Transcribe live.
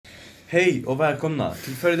Hej och välkomna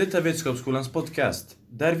till före detta Vetskapsskolans podcast,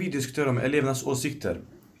 där vi diskuterar om elevernas åsikter.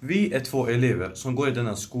 Vi är 2 elever som går i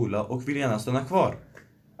denna skola och vill gärna stanna kvar.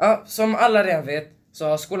 Ja, som alla redan vet så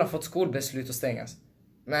har skolan fått skolbeslut att stängas.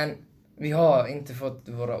 Men vi har inte fått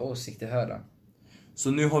våra åsikter hörda.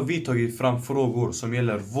 Så nu har vi tagit fram frågor som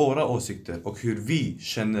gäller våra åsikter och hur vi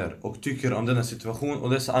känner och tycker om denna situation och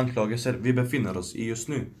dessa anklagelser vi befinner oss i just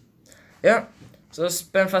nu. Ja, så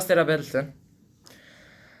spänn fast era bälten.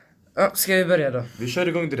 Ja, ska vi börja då? Vi kör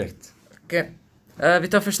igång direkt. Okej. Vi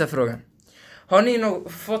tar första frågan. Har ni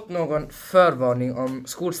fått någon förvarning om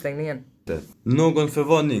skolstängningen? Någon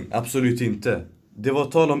förvarning? Absolut inte. Det var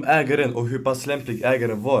tal om ägaren och hur pass lämplig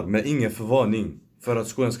ägaren var, men ingen förvarning för att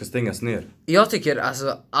skolan ska stängas ner. Jag tycker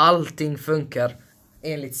alltså allting funkar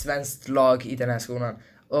enligt svensk lag i den här skolan.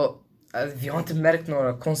 Och vi har inte märkt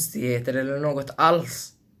några konstigheter eller något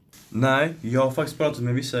alls. Nej, jag har faktiskt pratat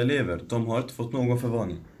med vissa elever. De har inte fått någon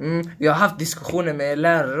förvarning. Vi har haft diskussioner med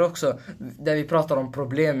lärare också, där vi pratar om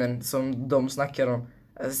problemen som de snackar om.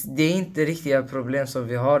 Alltså, det är inte riktiga problem som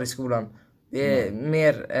vi har i skolan. Det är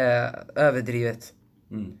mer överdrivet.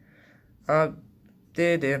 Ja, det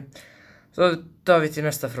är det. Så tar vi till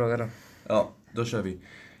nästa fråga då. Ja, då kör vi.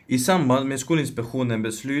 I samband med skolinspektionen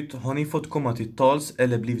beslut har ni fått komma till tals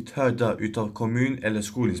eller blivit hörda utav kommun eller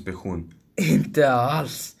skolinspektion? Inte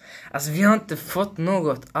alls. Alltså vi har inte fått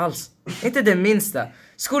något alls. Inte det minsta.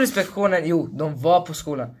 Skolinspektionen, jo, de var på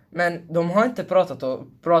skolan. Men de har inte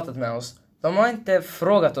pratat med oss. De har inte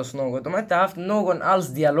frågat oss något. De har inte haft någon alls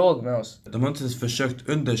dialog med oss. De har inte ens försökt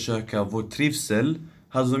undersöka vår trivsel.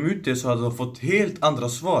 Hade de gjort det så hade de fått helt andra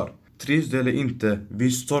svar. Trivs det eller inte,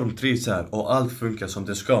 vi stormtrivs här och allt funkar som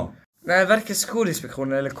det ska. Nej, varken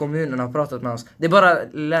skolinspektionen eller kommunen har pratat med oss. Det är bara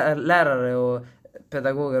lärare och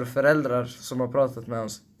pedagoger och föräldrar som har pratat med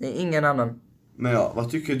oss. Det är ingen annan. Men ja,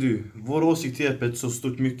 vad tycker du? Vår åsikt hjälper inte så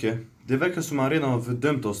stort mycket. Det verkar som man redan har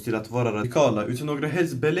fördömt oss till att vara radikala utan några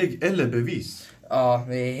helst belägg eller bevis. Ja,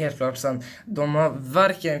 det är helt klart sant. De har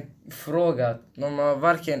varken frågat, de har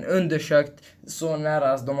varken undersökt så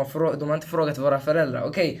nära. De har inte frågat våra föräldrar.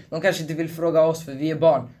 Okej, de kanske inte vill fråga oss för vi är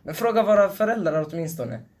barn. Men fråga våra föräldrar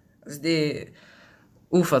åtminstone. Alltså, det är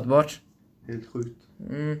ofattbart. Helt sjukt.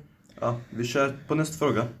 Ja, vi kör på nästa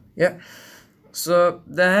fråga. Ja. Så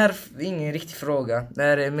det här är ingen riktig fråga. Det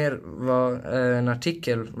här är mer en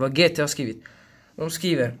artikel vad GT har skrivit. De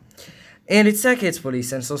skriver: enligt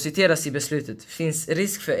säkerhetspolisen som citeras i beslutet finns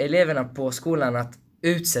risk för eleverna på skolan att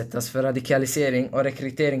utsättas för radikalisering och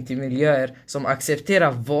rekrytering till miljöer som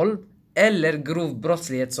accepterar våld eller grov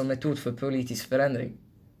brottslighet som metod för politisk förändring.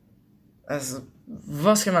 Alltså,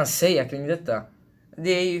 vad ska man säga kring detta? Det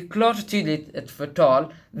är ju klart och tydligt ett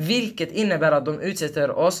förtal, vilket innebär att de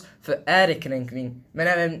utsätter oss för ärekränkning, men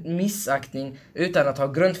även missaktning utan att ha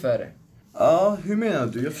grund för det. Ja, hur menar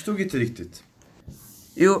du? Jag förstod inte riktigt.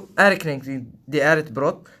 Jo, ärekränkning, det är ett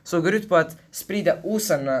brott som går ut på att sprida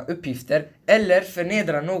osanna uppgifter eller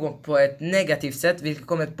förnedra någon på ett negativt sätt, vilket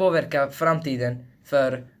kommer att påverka framtiden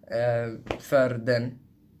för den.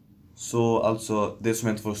 Så alltså, det som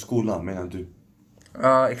hänt för skolan menar du?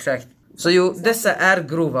 Ja, exakt. Så jo, dessa är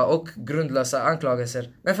grova och grundlösa anklagelser.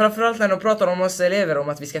 Men framförallt när de pratar om oss elever om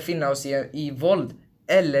att vi ska finna oss i våld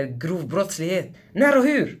eller grov brottslighet. När och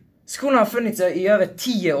hur? Skolan har funnits i över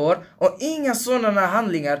 10 år och inga sådana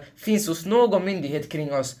handlingar finns hos någon myndighet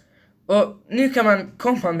kring oss. Och nu kan man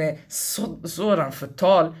komma med sådan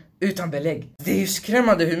förtal utan belägg. Det är ju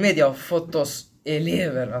skrämmande hur media har fått oss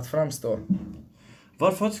elever att framstå.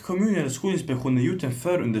 Varför har inte kommunen eller skolinspektionen gjort en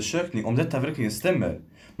förundersökning om detta verkligen stämmer?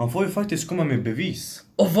 Man får ju faktiskt komma med bevis.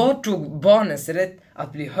 Och var tog barnens rätt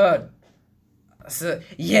att bli hörd? Alltså,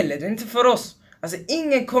 gäller det inte för oss? Alltså,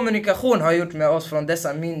 ingen kommunikation har gjort med oss från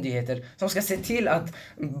dessa myndigheter som ska se till att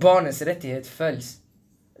barnens rättighet följs.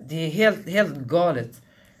 Det är helt galet.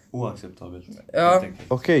 Oacceptabelt. Ja.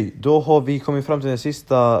 Okej, då har vi kommit fram till den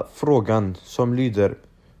sista frågan som lyder: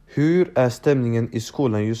 hur är stämningen i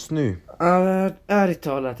skolan just nu? Ärligt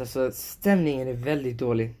talat, alltså, stämningen är väldigt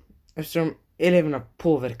dålig. Eftersom eleverna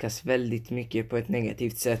påverkas väldigt mycket på ett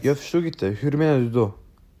negativt sätt. Jag förstod inte, hur menar du då?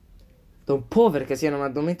 De påverkas genom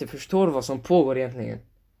att de inte förstår vad som pågår egentligen.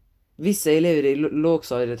 Vissa elever i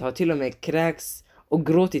lågstadiet har till och med kräks och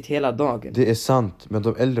gråtit hela dagen. Det är sant, men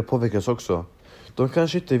de äldre påverkas också. De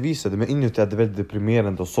kanske inte visar det, men inuti är det väldigt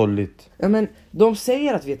deprimerande och sorgligt. Ja, men de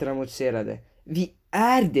säger att vi är traumatiserade. Vi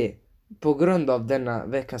är det på grund av denna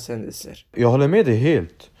veckans händelser. Jag håller med dig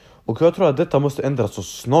helt. Och jag tror att detta måste ändras så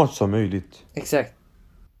snart som möjligt. Exakt.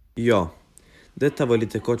 Ja, detta var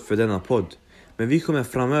lite kort för denna podd. Men vi kommer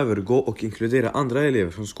framöver gå och inkludera andra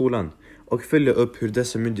elever från skolan och följa upp hur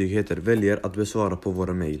dessa myndigheter väljer att besvara på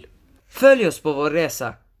våra mejl. Följ oss på vår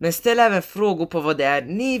resa. Men ställ även frågor på vad det är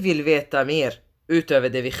ni vill veta mer, utöver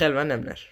det vi själva nämner.